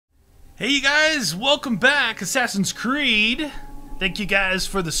Hey you guys, welcome back, Assassin's Creed. Thank you guys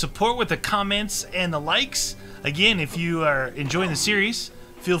for the support with the comments and the likes. Again, if you are enjoying the series,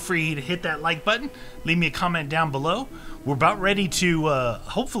 feel free to hit that like button. Leave me a comment down below. We're about ready to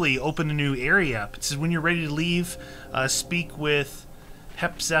hopefully open a new area up. It says when you're ready to leave, speak with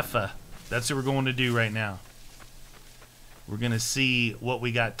Hepzepha. That's what we're going to do right now. We're going to see what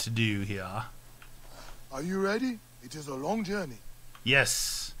we got to do here. Are you ready? It is a long journey.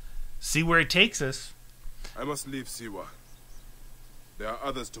 Yes. See where it takes us. I must leave Siwa. There are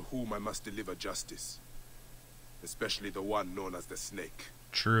others to whom I must deliver justice. Especially the one known as the Snake.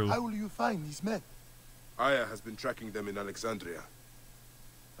 True. How will you find these men? Aya has been tracking them in Alexandria.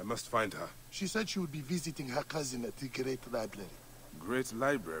 I must find her. She said she would be visiting her cousin at the Great Library. Great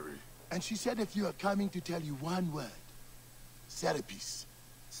Library? And she said if you are coming to tell you one word. Serapis.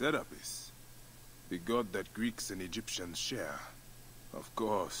 Serapis? The god that Greeks and Egyptians share. Of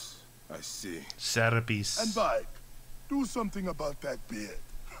course. I see. Serapis. And bye. Do something about that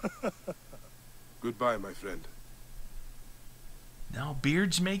beard. Goodbye, my friend. Now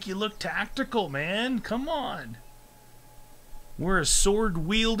beards make you look tactical, man. Come on. We're a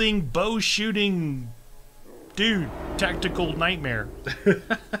sword-wielding, bow-shooting dude. Tactical nightmare.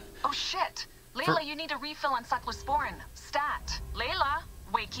 Oh shit! Layla, you need a refill on cyclosporin. Stat. Layla,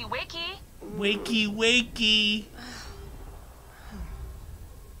 wakey wakey. Wakey wakey.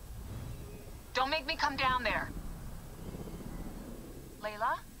 Don't make me come down there.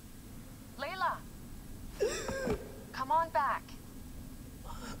 Layla? Layla! Come on back.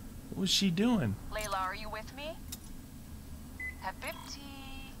 What was she doing? Layla, are you with me? Habibti.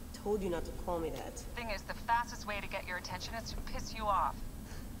 Told you not to call me that. Thing is, the fastest way to get your attention is to piss you off.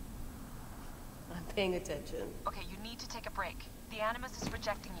 I'm paying attention. Okay, you need to take a break. The Animus is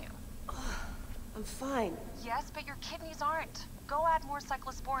rejecting you. I'm fine. Yes, but your kidneys aren't. Go add more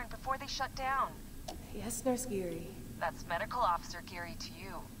cyclosporin before they shut down. Yes, Nurse Geary. That's Medical Officer Geary to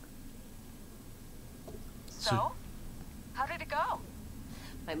you. So? How did it go?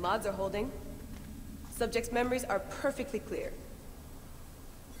 My mods are holding. Subject's memories are perfectly clear.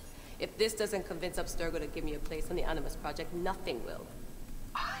 If this doesn't convince Abstergo to give me a place on the Animus Project, nothing will.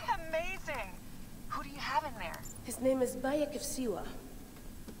 Amazing! Who do you have in there? His name is Bayek of Siwa.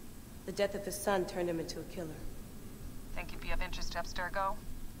 The death of his son turned him into a killer. Think you'd be of interest to Abstergo?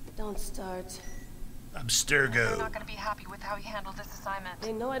 Don't start. They're Abstergo. not going to be happy with how he handled this assignment.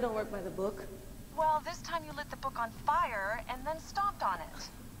 They know I don't work by the book. Well, this time you lit the book on fire and then stomped on it.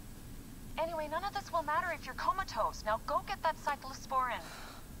 Anyway, none of this will matter if you're comatose. Now go get that cyclosporin.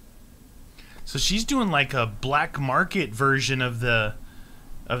 So she's doing like a black market version of the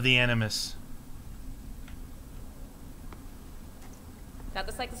Animus. Got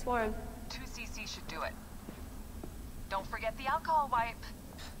the cyclosporin. 2 cc should do it. Don't forget the alcohol wipe.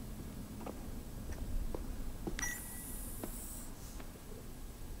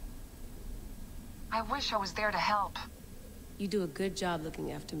 I wish I was there to help. You do a good job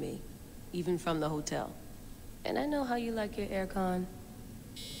looking after me, even from the hotel. And I know how you like your aircon.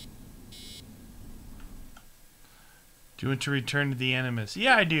 Do you want to return to the Animus?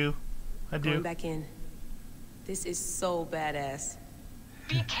 Yeah, I do. I do. Going back in. This is so badass.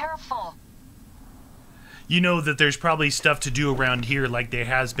 Be careful. You know that there's probably stuff to do around here like there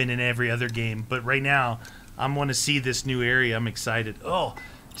has been in every other game. But right now, I want to see this new area. I'm excited. Oh,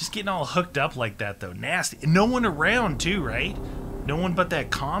 just getting all hooked up like that, though. Nasty. And no one around, too, right? No one but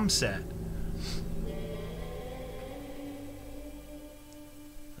that comm set.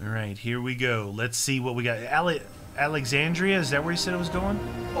 All right, here we go. Let's see what we got. Alexandria, is that where you said it was going?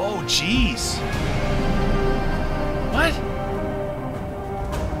 Oh, jeez. What?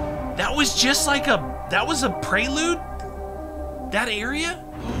 That was just like that was a prelude? That area?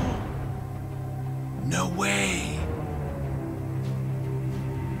 No way.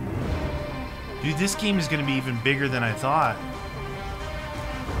 Dude, this game is going to be even bigger than I thought.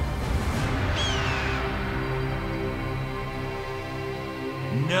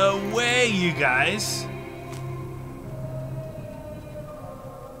 No way, you guys.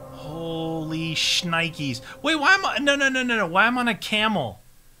 Holy shnikes. Wait, why am I... No. Why am I on a camel?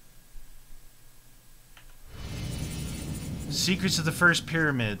 Secrets of the First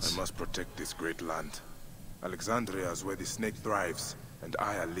Pyramids. I must protect this great land. Alexandria is where the Snake thrives, and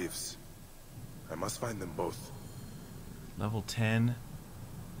Aya lives. I must find them both. Level 10.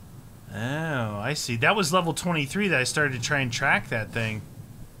 Oh, I see. That was level 23 that I started to try and track that thing.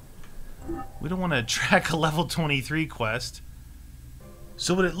 We don't want to track a level 23 quest.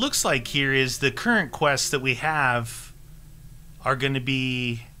 So what it looks like here is the current quests that we have are going to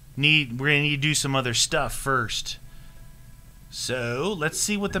be... we're going to need to do some other stuff first. So let's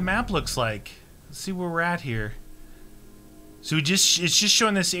see what the map looks like. Let's see where we're at here. So it's just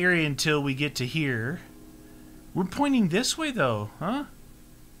showing this area until we get to here. We're pointing this way though, huh?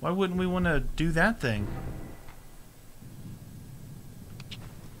 Why wouldn't we want to do that thing?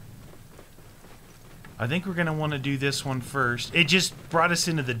 I think we're gonna want to do this one first. It just brought us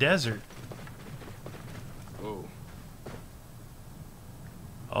into the desert. Oh.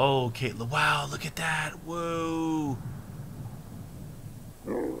 Oh, okay. Wow, look at that. Whoa.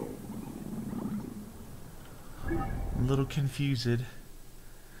 I'm a little confused.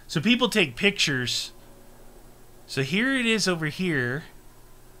 So people take pictures. So here it is over here.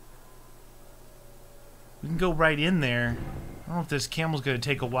 We can go right in there. I don't know if this camel's going to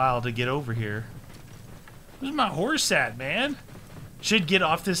take a while to get over here. Where's my horse at, man? Should get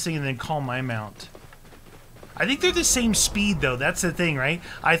off this thing and then call my mount. I think they're the same speed, though. That's the thing, right?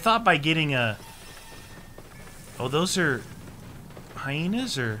 I thought by getting a... Oh, those are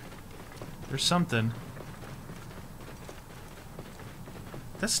hyenas or something.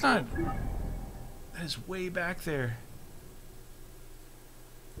 That's not... That is way back there.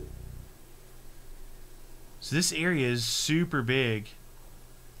 So this area is super big.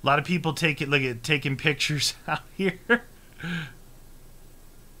 A lot of people taking pictures out here.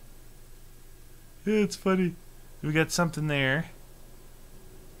 It's funny. We got something there.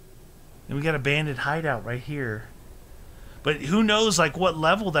 And we got a bandit hideout right here. But who knows like what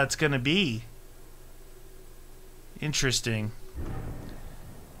level that's gonna be. Interesting.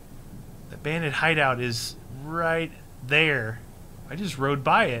 The bandit hideout is right there. I just rode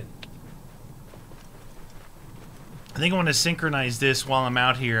by it. I think I want to synchronize this while I'm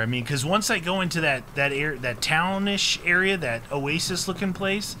out here. I mean, because once I go into that townish area, that oasis-looking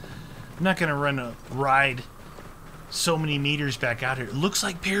place, I'm not gonna ride so many meters back out here. It looks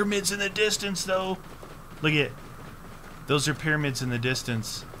like pyramids in the distance, though. Look at those are pyramids in the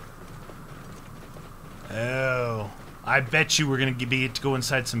distance. Oh, I bet you we're gonna be able to go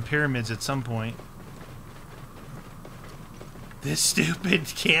inside some pyramids at some point. This stupid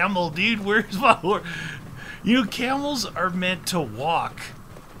camel, dude. Where's my horse? You know, camels are meant to walk,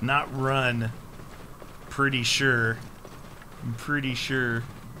 not run. Pretty sure. I'm pretty sure.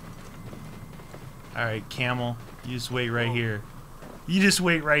 Alright, camel. You just wait right here. You just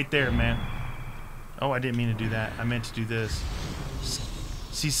wait right there, man. Oh, I didn't mean to do that. I meant to do this.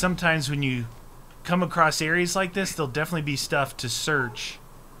 See, sometimes when you come across areas like this, there'll definitely be stuff to search.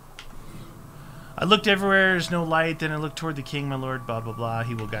 I looked everywhere, there's no light, then I looked toward the king, my lord, blah, blah, blah.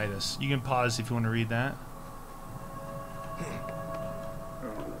 He will guide us. You can pause if you want to read that.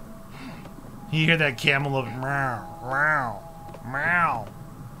 You hear that camel of meow, meow, meow.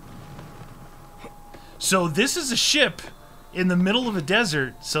 So this is a ship in the middle of a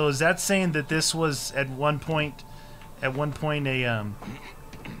desert. So is that saying that this was at one point an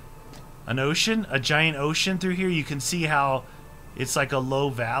ocean, a giant ocean through here? You can see how it's like a low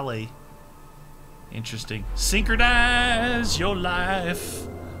valley. Interesting. Synchronize your life.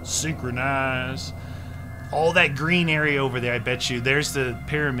 Synchronize. All that green area over there, I bet you. There's the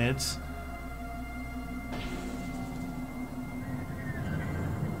pyramids.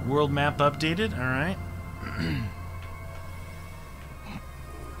 World map updated. All right.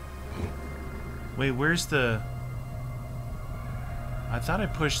 Wait, where's the... I thought I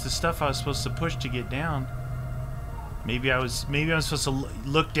pushed the stuff I was supposed to push to get down. Maybe I was supposed to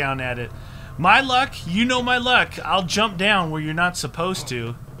look down at it. My luck, you know my luck. I'll jump down where you're not supposed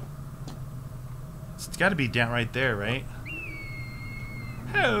to. It's got to be down right there, right?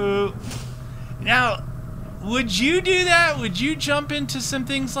 Oh. Now, would you do that? Would you jump into some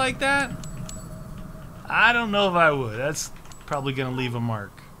things like that? I don't know if I would. That's probably going to leave a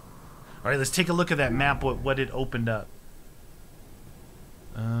mark. All right, let's take a look at that map, what it opened up.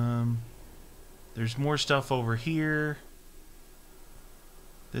 There's more stuff over here.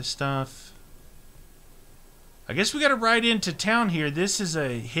 This stuff. I guess we got to ride into town here. This is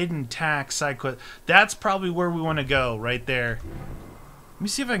a hidden tax side quest. That's probably where we want to go, right there. Let me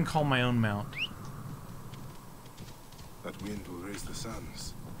see if I can call my own mount. That wind will raise the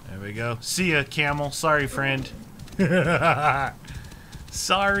suns. There we go. See ya, camel. Sorry, friend.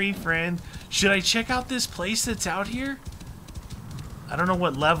 Sorry, friend. Should I check out this place that's out here? I don't know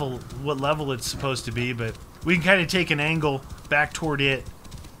what level it's supposed to be, but we can kind of take an angle back toward it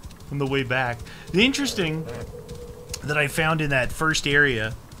from the way back. The interesting that I found in that first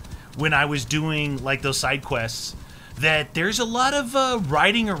area when I was doing like those side quests, that there's a lot of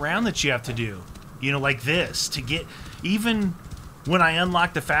riding around that you have to do. You know, like this to get. Even when I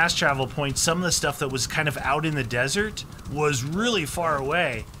unlocked the fast travel points, some of the stuff that was kind of out in the desert was really far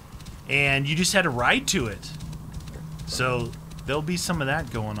away, and you just had to ride to it. So there'll be some of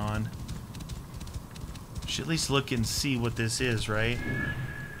that going on. Should at least look and see what this is, right?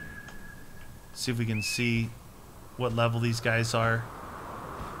 See if we can see what level these guys are.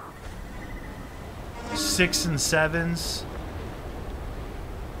 6 and 7s.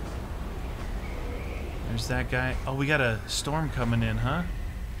 There's that guy. Oh, we got a storm coming in, huh?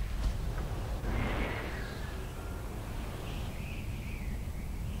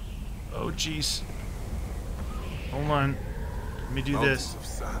 Oh, jeez. Hold on. Let me do this.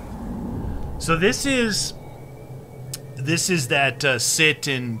 So this is that sit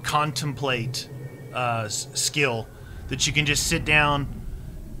and contemplate skill that you can just sit down,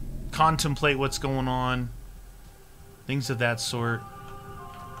 contemplate what's going on, things of that sort.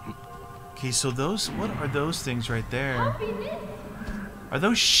 Okay, so those, what are those things right there? Are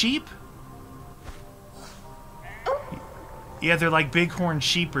those sheep? Yeah, they're like bighorn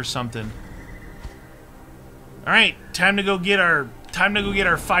sheep or something. All right, time to go get our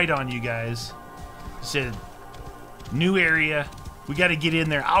fight on, you guys. Said new area. We got to get in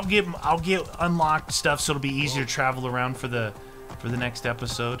there. I'll get unlocked stuff so it'll be easier to travel around for the next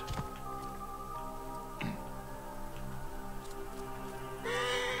episode.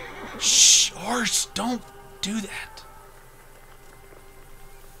 Shh, horse, don't do that.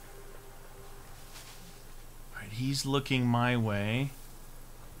 All right, he's looking my way.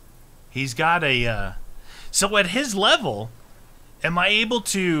 He's got a so at his level, am I able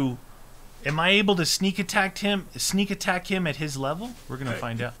to sneak attack him at his level? We're going to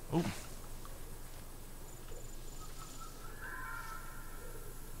find out. Oh.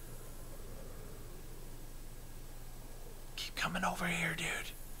 Keep coming over here,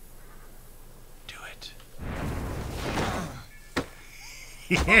 dude. Do it.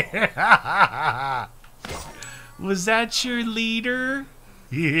 Yeah. Was that your leader?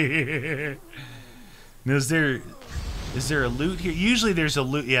 Yeah. Now, is there a loot here? Usually there's a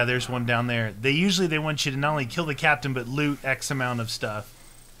loot. Yeah, there's one down there. They want you to not only kill the captain, but loot X amount of stuff.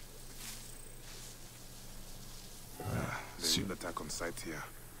 There's an attack on site here.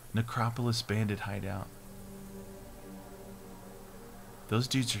 Necropolis bandit hideout. Those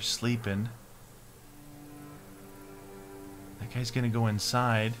dudes are sleeping. That guy's gonna go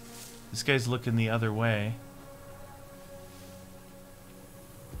inside. This guy's looking the other way.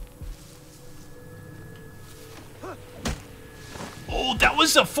 Oh, that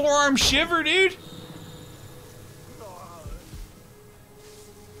was a forearm shiver, dude.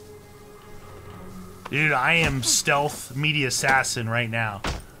 Dude, I am stealth media assassin right now.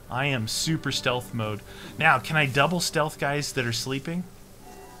 I am super stealth mode. Now, can I double stealth guys that are sleeping?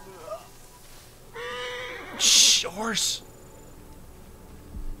 Shh, horse.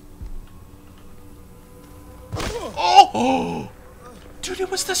 Oh! Dude,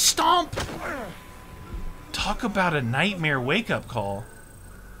 it was the stomp. Talk about a nightmare wake-up call.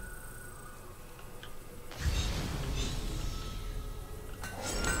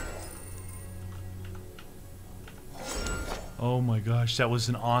 Oh my gosh, that was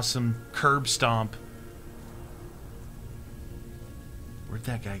an awesome curb stomp. Where'd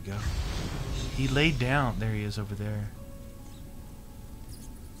that guy go? He laid down. There he is over there.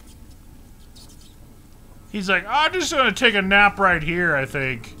 He's like, I'm just gonna take a nap right here, I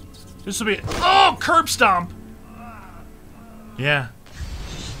think. This will be... Oh, curb stomp! Yeah.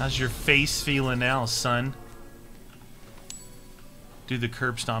 How's your face feeling now, son? Dude, the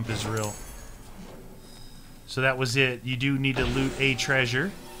curb stomp is real. So that was it. You do need to loot a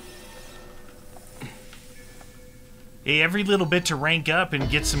treasure. Hey, every little bit to rank up and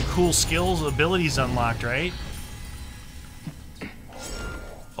get some cool skills, abilities unlocked, right?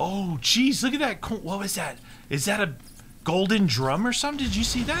 Oh, jeez, look at that. What was that? Is that a golden drum or something? Did you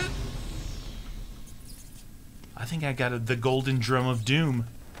see that? I think I got the golden drum of doom.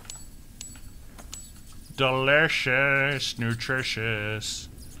 Delicious, nutritious.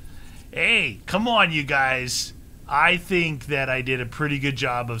 Hey, come on, you guys. I think that I did a pretty good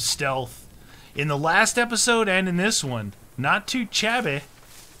job of stealth in the last episode and in this one. Not too chabby.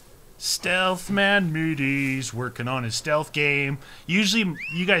 Stealth man Moody's working on his stealth game. Usually,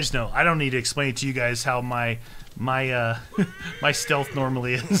 you guys know, I don't need to explain to you guys how my my stealth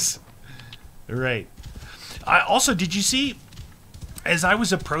normally is. Right. Also, did you see, as I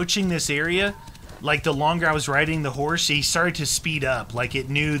was approaching this area, like the longer I was riding the horse, he started to speed up. Like it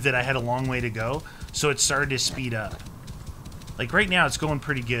knew that I had a long way to go, so it started to speed up. Like right now, it's going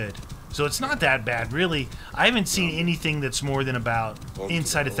pretty good. So it's not that bad, really. I haven't seen anything that's more than about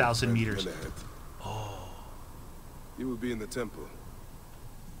inside 1,000 meters. Oh. You will be in the temple.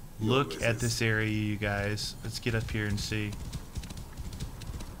 Look at this area, you guys. Let's get up here and see.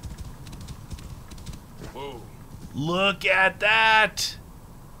 Whoa. Look at that!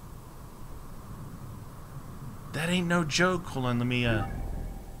 That ain't no joke. Hold on, let me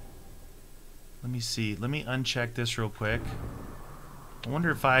see. Let me uncheck this real quick. I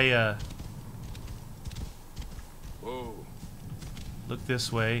wonder if I Whoa. look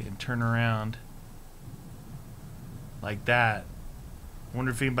this way and turn around like that. I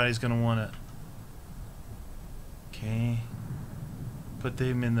wonder if anybody's gonna wanna. Okay. Put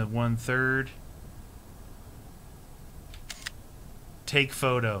them in the 1/3. Take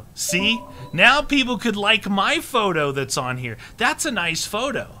photo. See? Now people could like my photo that's on here. That's a nice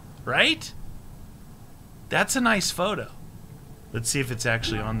photo, right? That's a nice photo. Let's see if it's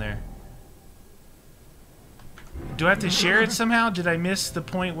actually on there. Do I have to share it somehow? Did I miss the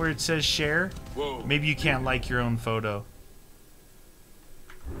point where it says share? Whoa. Maybe you can't like your own photo.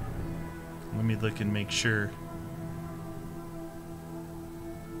 Let me look and make sure.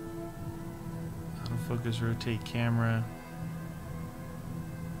 Autofocus, rotate camera.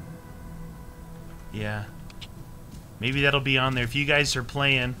 Yeah. Maybe that'll be on there. If you guys are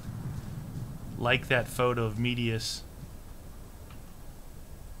playing, like that photo of Medius.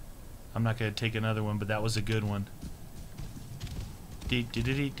 I'm not going to take another one, but that was a good one.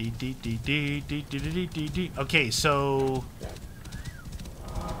 Okay, so...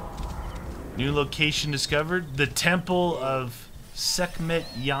 New location discovered. The Temple of Sekhmet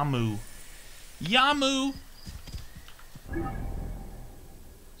Yamu. Yamu!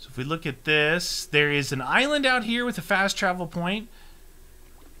 So if we look at this, there is an island out here with a fast travel point.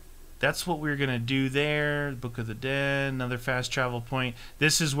 That's what we're going to do there. Book of the Dead, another fast travel point.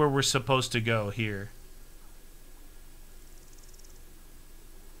 This is where we're supposed to go here.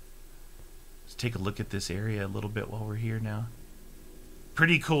 Let's take a look at this area a little bit while we're here now.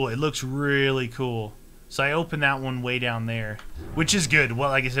 Pretty cool. It looks really cool. So I opened that one way down there, which is good. Well,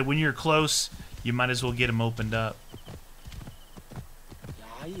 like I said, when you're close, you might as well get them opened up.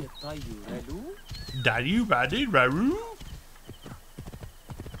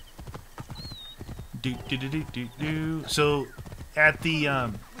 So at the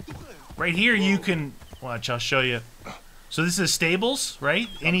right here you can watch. I'll show you. So this is stables, right?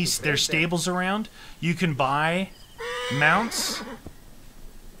 There's stables around. You can buy mounts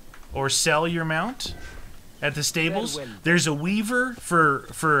or sell your mount at the stables. There's a weaver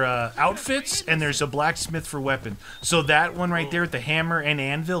for outfits, and there's a blacksmith for weapon. So that one right there with the hammer and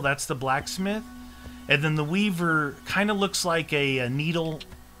anvil, that's the blacksmith. And then the weaver kind of looks like a needle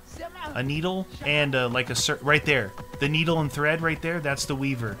and like a right there. The needle and thread right there, that's the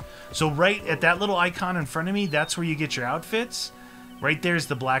weaver. So right at that little icon in front of me, that's where you get your outfits. Right there's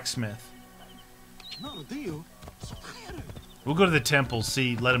the blacksmith. We'll go to the temple,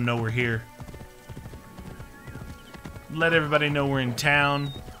 see, let them know we're here. Let everybody know we're in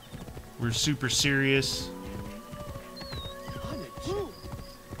town. We're super serious.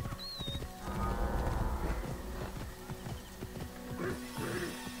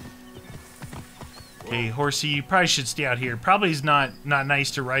 Okay, horsey, you probably should stay out here. Probably is not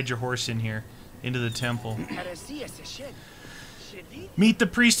nice to ride your horse in here into the temple. Meet the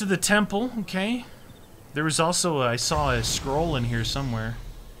priest of the temple. Okay. There was also I saw a scroll in here somewhere.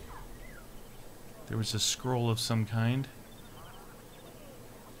 There was a scroll of some kind.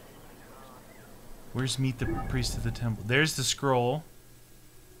 Where's meet the priest of the temple? There's the scroll.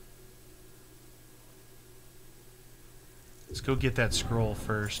 Let's go get that scroll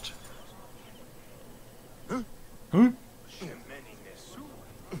first. Huh?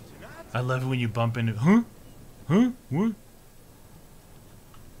 I love it when you bump into... Huh? Huh? What?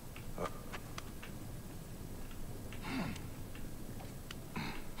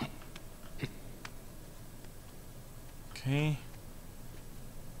 Okay.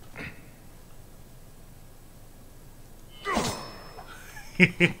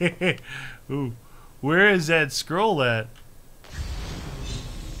 Ooh. Where is that scroll at?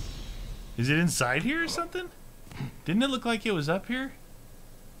 Is it inside here or something? Didn't it look like it was up here?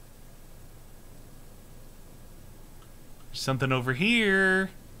 There's something over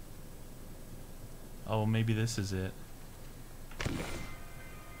here. Oh, maybe this is it.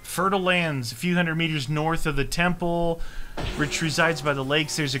 Fertile lands, a few hundred meters north of the temple, which resides by the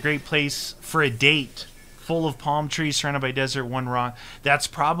lakes. There's a great place for a date, full of palm trees, surrounded by desert, one rock. That's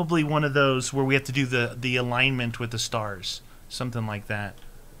probably one of those where we have to do the alignment with the stars. Something like that.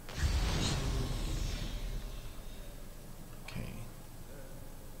 Okay.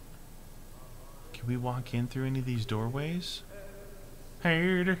 Can we walk in through any of these doorways?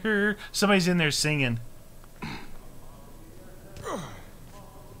 Somebody's in there singing.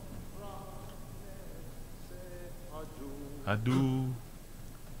 I do.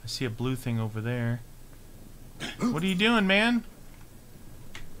 I see a blue thing over there. What are you doing, man?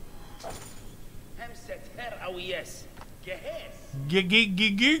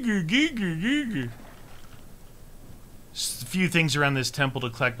 Just a few things around this temple to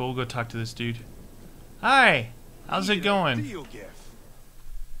collect, but we'll go talk to this dude. Hi, how's it going?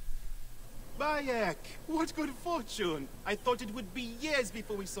 Bayek, what good fortune! I thought it would be years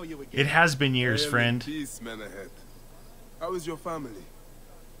before we saw you again. It has been years, friend. Peace, Menahet. How is your family?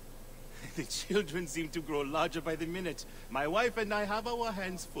 The children seem to grow larger by the minute. My wife and I have our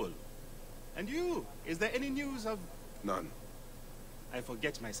hands full. And you? Is there any news of... None. I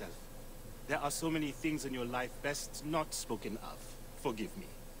forget myself. There are so many things in your life best not spoken of. Forgive me.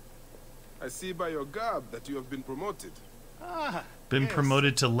 I see by your garb that you have been promoted. Ah, Been yes.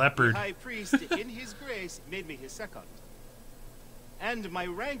 promoted to leopard. The High Priest, in his grace, made me his second. And my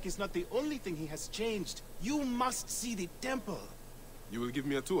rank is not the only thing he has changed. You must see the temple. You will give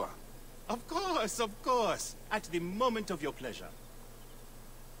me a tour? Of course. At the moment of your pleasure.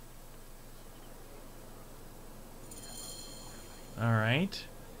 Alright.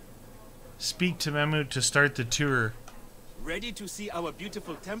 Speak to Memut to start the tour. Ready to see our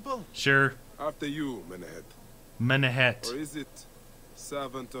beautiful temple? Sure. After you, Menahet. Menahet. Or is it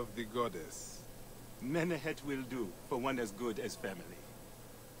servant of the goddess? Menahet will do for one as good as family.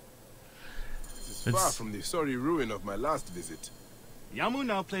 This is far from the sorry ruin of my last visit. Yamu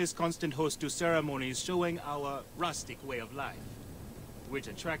now plays constant host to ceremonies showing our rustic way of life, which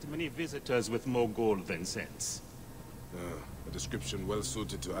attract many visitors with more gold than sense. A description well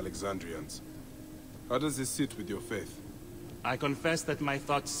suited to Alexandrians. How does this sit with your faith? I confess that my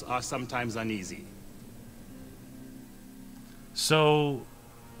thoughts are sometimes uneasy. So,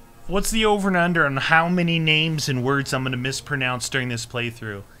 what's the over and under on how many names and words I'm going to mispronounce during this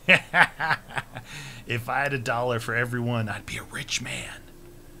playthrough? If I had $1 for every one, I'd be a rich man.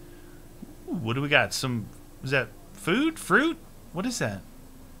 Ooh, what do we got? Some, is that food? Fruit? What is that?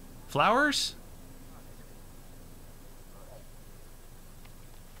 Flowers?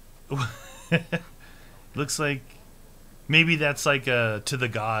 Looks like maybe that's like to the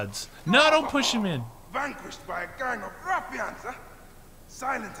gods. No, don't push him in. Vanquished by a gang of ruffians, huh?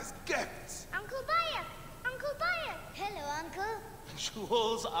 Silent as gifts. Uncle Bayek! Uncle Bayek! Hello, Uncle.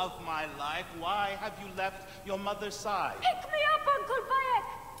 Jewels of my life, why have you left your mother's side? Pick me up, Uncle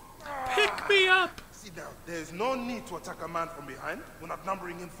Bayek! Pick me up. Sit down. There's no need to attack a man from behind. We're not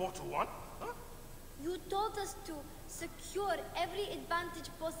numbering him 4 to 1. Huh? You told us to secure every advantage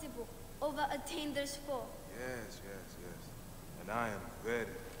possible over a Tander's foe. Yes. And I am very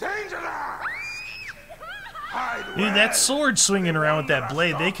dangerous! Hide Dude, well. that sword swinging around with that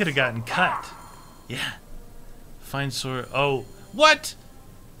blade, they could have gotten cut. Yeah. Find sword. Oh, what?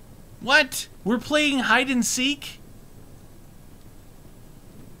 What? We're playing hide and seek?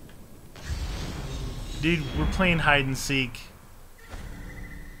 Dude, we're playing hide and seek.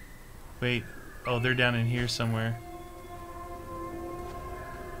 Wait. Oh, they're down in here somewhere.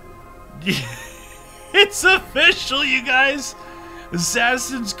 It's official, you guys!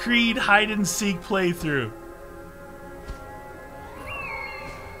 Assassin's Creed hide and seek playthrough.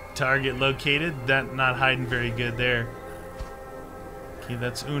 Target located. That not hiding very good there. Okay,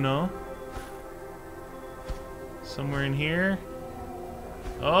 that's Uno. Somewhere in here.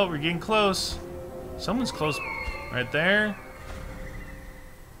 Oh, we're getting close. Someone's close. Right there.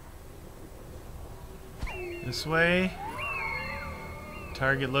 This way.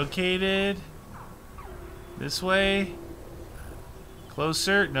 Target located. This way.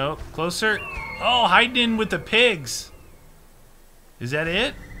 Closer. Nope. Closer. Oh, hiding in with the pigs. Is that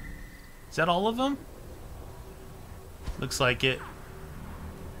it? Is that all of them? Looks like it.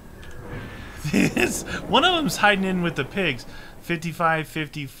 One of them's hiding in with the pigs. 55,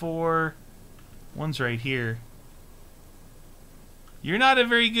 54. One's right here. You're not a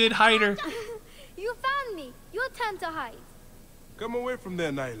very good hider. You found me. Your turn to hide. Come away from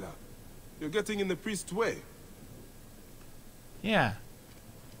there, Nyla. You're getting in the priest's way. Yeah.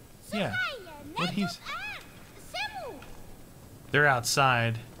 Yeah. What he's... They're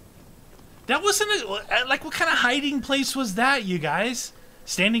outside. That wasn't a... Like, what kind of hiding place was that, you guys?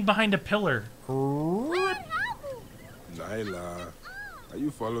 Standing behind a pillar. Nyla, are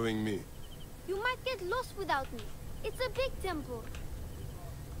you following me? You might get lost without me. It's a big temple.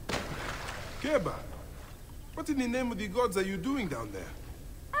 Keba, what in the name of the gods are you doing down there?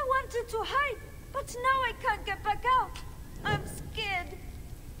 I wanted to hide, but now I can't get back out. I'm scared.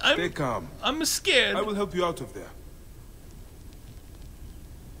 Stay calm. I'm scared. I will help you out of there.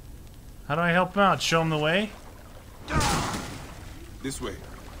 How do I help him out? Show him the way? This way.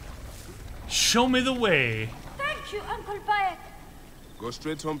 Show me the way. Thank you, Uncle Bayek. Go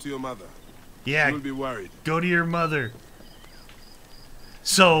straight home to your mother. Yeah. You'll be worried. Go to your mother.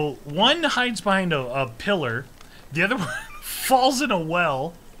 So, one hides behind a pillar. The other one falls in a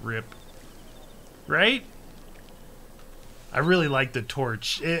well. Rip. Right? I really like the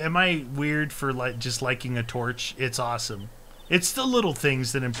torch. Am I weird for just liking a torch? It's awesome. It's the little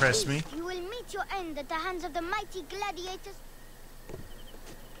things that impress me. You will meet your end at the hands of the mighty gladiators.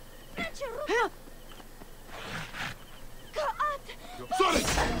 Sorry!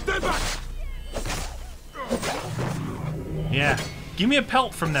 Stay back! Yeah. Give me a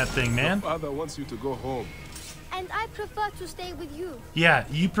pelt from that thing, man. Father wants you to go home. And I prefer to stay with you. Yeah,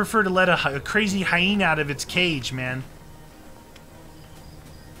 you prefer to let a crazy hyena out of its cage, man.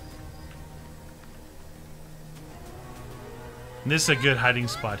 This is a good hiding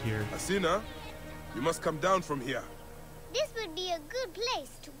spot here. Asina, you must come down from here. This would be a good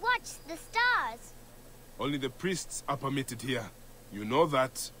place to watch the stars. Only the priests are permitted here. You know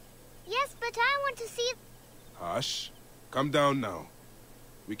that. Yes, but I want to see... Hush. Come down now.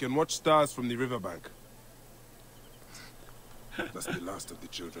 We can watch stars from the riverbank. That's the last of the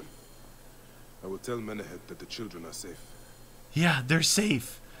children. I will tell Menehet that the children are safe. Yeah, they're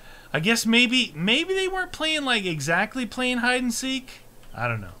safe. I guess maybe they weren't playing exactly playing hide and seek. I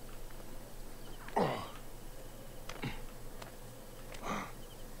don't know.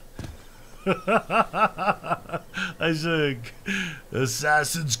 I said,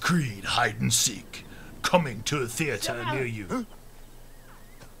 Assassin's Creed hide and seek, coming to a theater near you.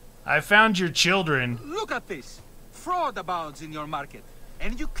 I found your children. Look at this. Fraud abounds in your market.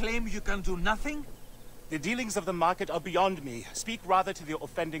 And you claim you can do nothing? The dealings of the market are beyond me. Speak rather to the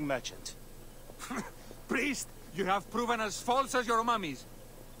offending merchant. Priest, you have proven as false as your mummies.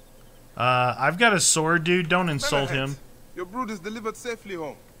 I've got a sword, dude. Don't insult him. Your brood is delivered safely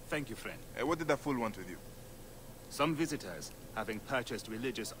home. Thank you, friend. What did that fool want with you? Some visitors, having purchased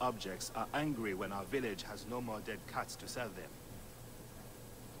religious objects, are angry when our village has no more dead cats to sell them.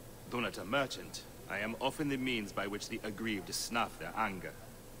 Though not a merchant, I am often the means by which the aggrieved snuff their anger.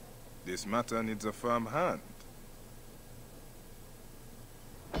 This matter needs a firm hand.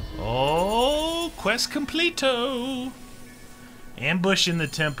 Oh, quest completo. Ambush in the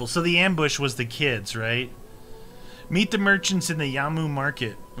temple. So the ambush was the kids, right? Meet the merchants in the Yamu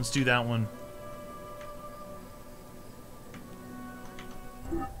market. Let's do that one.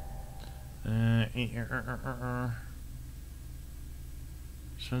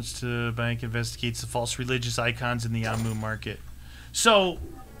 Response to the bank investigates the false religious icons in the Yamu market. So,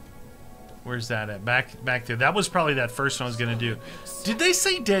 where's that at? Back there. That was probably that first one I was gonna do. Did they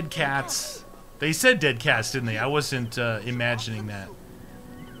say dead cats? They said dead cats, didn't they? I wasn't imagining that.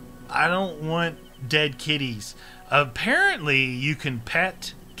 I don't want dead kitties. Apparently, you can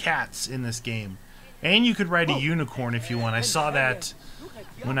pet cats in this game, and you could ride a unicorn if you want. I saw that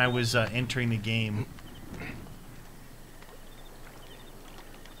when I was entering the game.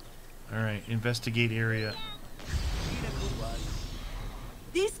 All right, investigate area.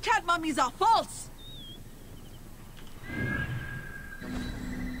 These cat mummies are false!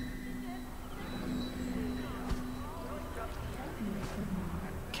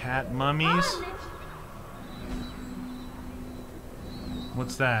 Cat mummies?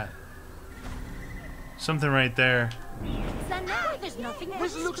 What's that? Something right there. There's nothing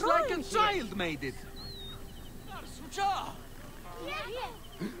This looks like a child made it. No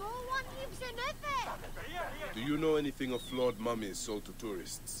one gives anything. Do you know anything of flawed mummies sold to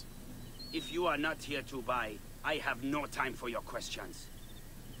tourists? If you are not here to buy, I have no time for your questions.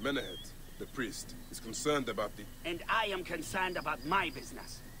 Menehet, the priest, is concerned about the... And I am concerned about my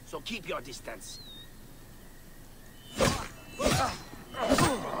business. So keep your distance.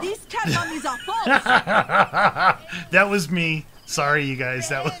 These cat mummies are false! That was me. Sorry, you guys.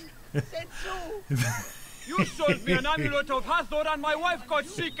 That was... You sold me an amulet of Hathor and my wife got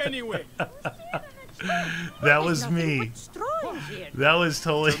sick anyway. That was me. That was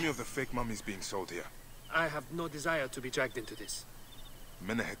totally... Tell me of the fake mummies being sold here. I have no desire to be dragged into this.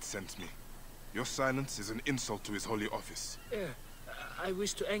 Menehet sent me. Your silence is an insult to his holy office. I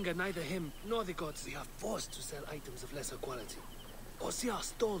wish to anger neither him nor the gods. We are forced to sell items of lesser quality, or see our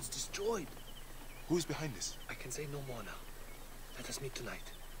stalls destroyed. Who is behind this? I can say no more now. Let us meet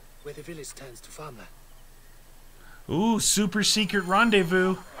tonight, where the village stands to farmland. Ooh, super secret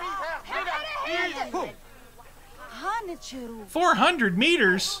rendezvous. 400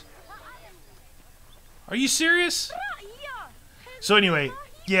 meters? Are you serious? So anyway,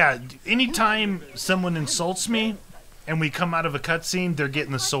 yeah, anytime someone insults me and we come out of a cutscene, they're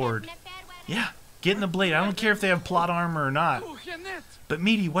getting the sword. Yeah, getting the blade. I don't care if they have plot armor or not. But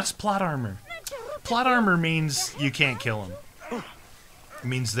Meaty, what's plot armor? Plot armor means you can't kill him. It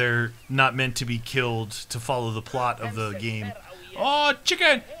means they're not meant to be killed to follow the plot of the game. Oh,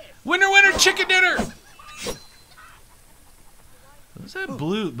 chicken! Winner, winner, chicken dinner! What's that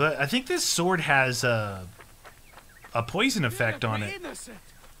blue? But I think this sword has a poison effect on it.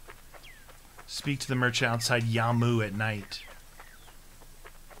 Speak to the merchant outside Yamu at night.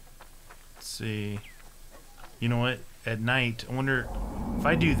 Let's see. You know what? At night, I wonder if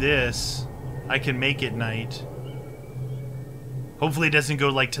I do this, I can make it night. Hopefully it doesn't go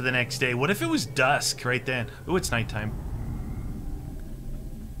like to the next day. What if it was dusk right then? Oh, it's nighttime.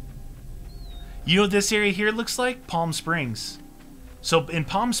 You know what this area here looks like? Palm Springs. So in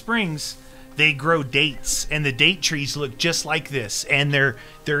Palm Springs, they grow dates, and the date trees look just like this, and they're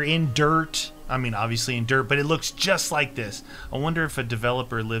in dirt. I mean, obviously in dirt, but it looks just like this. I wonder if a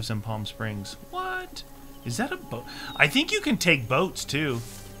developer lives in Palm Springs. What? Is that a boat? I think you can take boats too.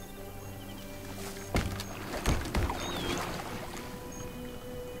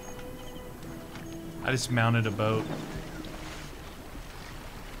 I just mounted a boat.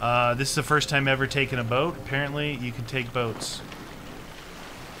 This is the first time ever taking a boat. Apparently, you can take boats.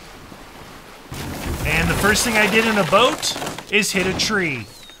 And the first thing I did in a boat is hit a tree.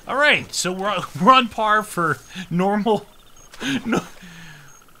 Alright, so we're on par for normal... No,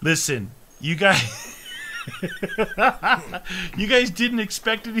 listen, you guys... you guys didn't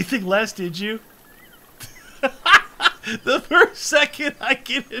expect anything less, did you? The first second I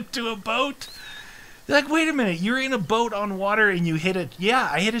get into a boat... They're like, wait a minute, you're in a boat on water and you hit it. Yeah,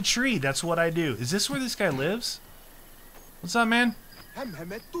 I hit a tree. That's what I do. Is this where this guy lives? What's up, man?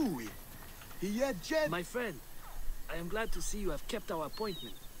 My friend, I am glad to see you have kept our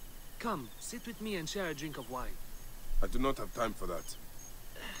appointment. Come, sit with me and share a drink of wine. I do not have time for that.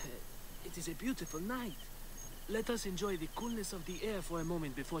 It is a beautiful night. Let us enjoy the coolness of the air for a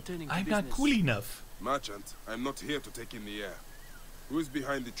moment before turning to I'm business. not cool enough. Merchant, I am not here to take in the air. Who is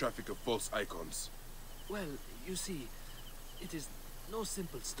behind the traffic of false icons? Well, you see, it is no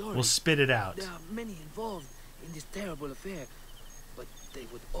simple story. We'll spit it out. There are many involved in this terrible affair, but they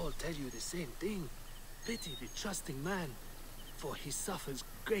would all tell you the same thing. Pity the trusting man, for he suffers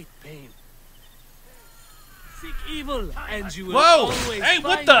great pain. Seek evil, and you will always find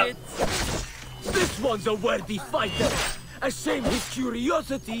what the? it. This one's a worthy fighter. A shame his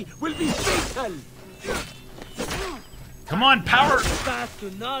curiosity will be fatal. Come on, power! The path to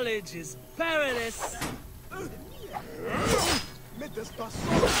knowledge is perilous.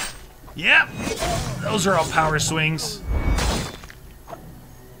 Yep, those are all power swings.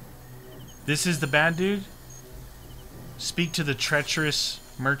 This is the bad dude? Speak to the treacherous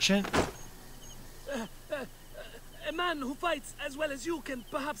merchant? A man who fights as well as you can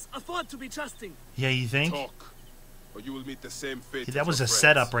perhaps afford to be trusting. Yeah, you think? Talk, or you will meet the same fate. That was a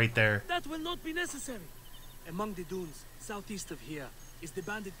setup right there. That will not be necessary. Among the dunes, southeast of here, is the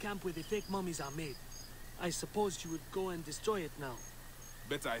bandit camp where the fake mummies are made. I suppose you would go and destroy it now.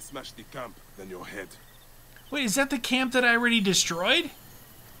 Better I smash the camp than your head. Wait, is that the camp that I already destroyed?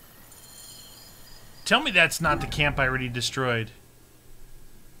 Tell me that's not the camp I already destroyed.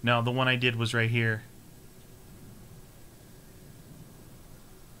 No, the one I did was right here.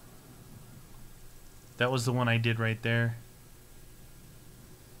 That was the one I did right there.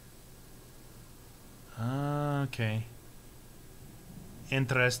 Okay.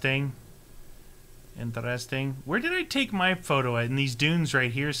 Interesting. Interesting. Where did I take my photo at? In these dunes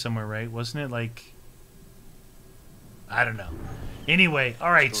right here somewhere, right? Wasn't it like... I don't know. Anyway,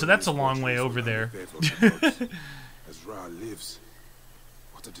 alright, so that's a long way over there. As Ra lives.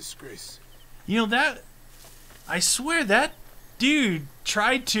 What a disgrace. You know, that... I swear that dude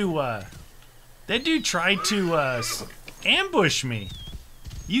tried to, ambush me.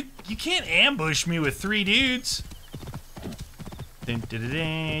 You can't ambush me with 3 dudes. I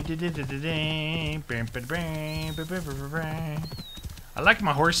like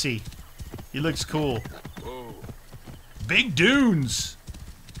my horsey. He looks cool. Whoa. Big dunes.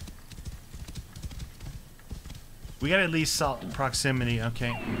 We got at least salt proximity.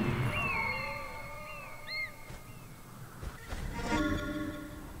 Okay.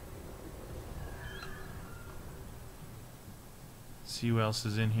 See who else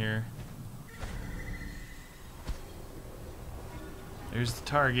is in here. There's the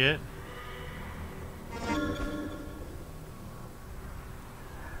target.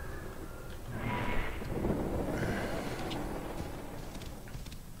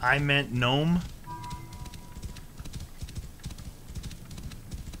 I meant gnome.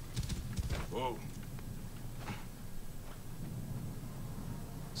 Whoa.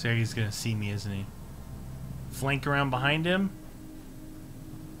 So he's gonna see me, isn't he? Flank around behind him.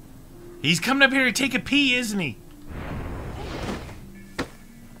 He's coming up here to take a pee, isn't he?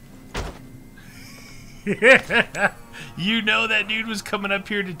 You know that dude was coming up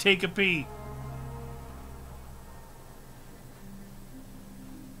here to take a pee.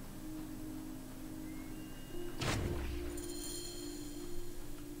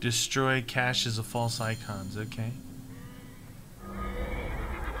 Destroy caches of false icons. Okay.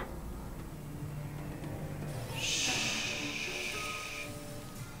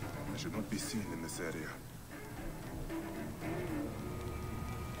 I should not be seen in this area.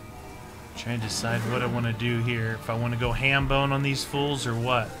 Trying to decide what I want to do here. If I want to go ham bone on these fools or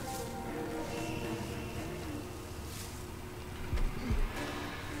what.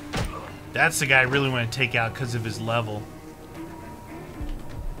 That's the guy I really want to take out because of his level.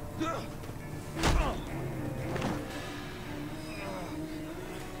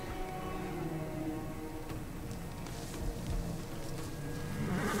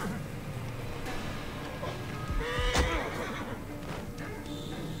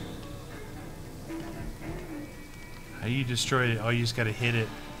 How do you destroy it? Oh, you just gotta hit it.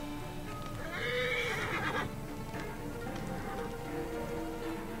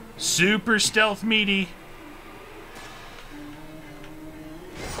 Super stealth meaty.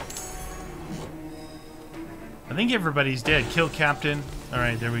 I think everybody's dead. Kill captain.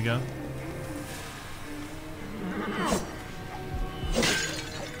 Alright, there we go. Did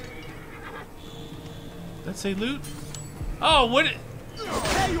that say loot? Oh, what?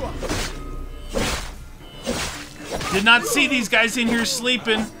 There you are. Did not see these guys in here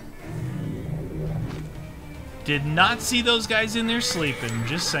sleeping. Did not see those guys in there sleeping.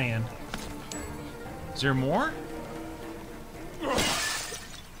 Just saying. Is there more?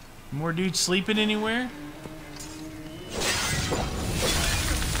 More dudes sleeping anywhere?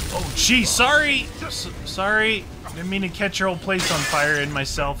 Oh, gee, sorry. Sorry. Didn't mean to catch your whole place on fire and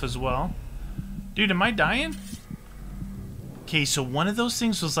myself as well. Dude, am I dying? Okay, so one of those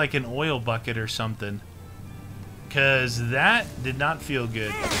things was like an oil bucket or something. Because that did not feel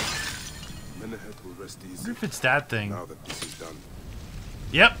good. I wonder if it's that thing. Now that this is done.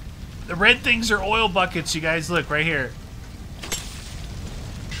 Yep. The red things are oil buckets, you guys. Look, right here.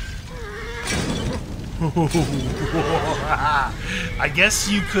 I guess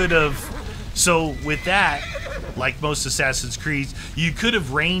you could have... So, with that, like most Assassin's Creeds, you could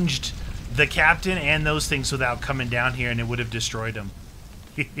have ranged the captain and those things without coming down here, and it would have destroyed them.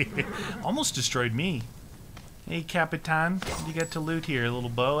 Almost destroyed me. Hey, Capitan, what do you got to loot here? A little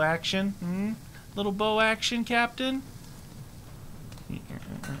bow action? Hmm? Little bow action, Captain?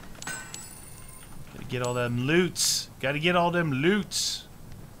 Gotta get all them loots. Gotta get all them loots.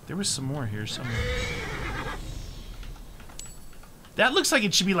 There was some more here somewhere. That looks like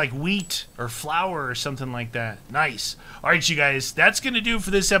it should be like wheat or flour or something like that. Nice. Alright, you guys, that's going to do it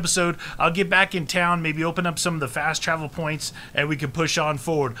for this episode. I'll get back in town, maybe open up some of the fast travel points, and we can push on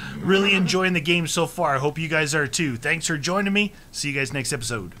forward. Really enjoying the game so far. I hope you guys are too. Thanks for joining me. See you guys next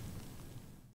episode.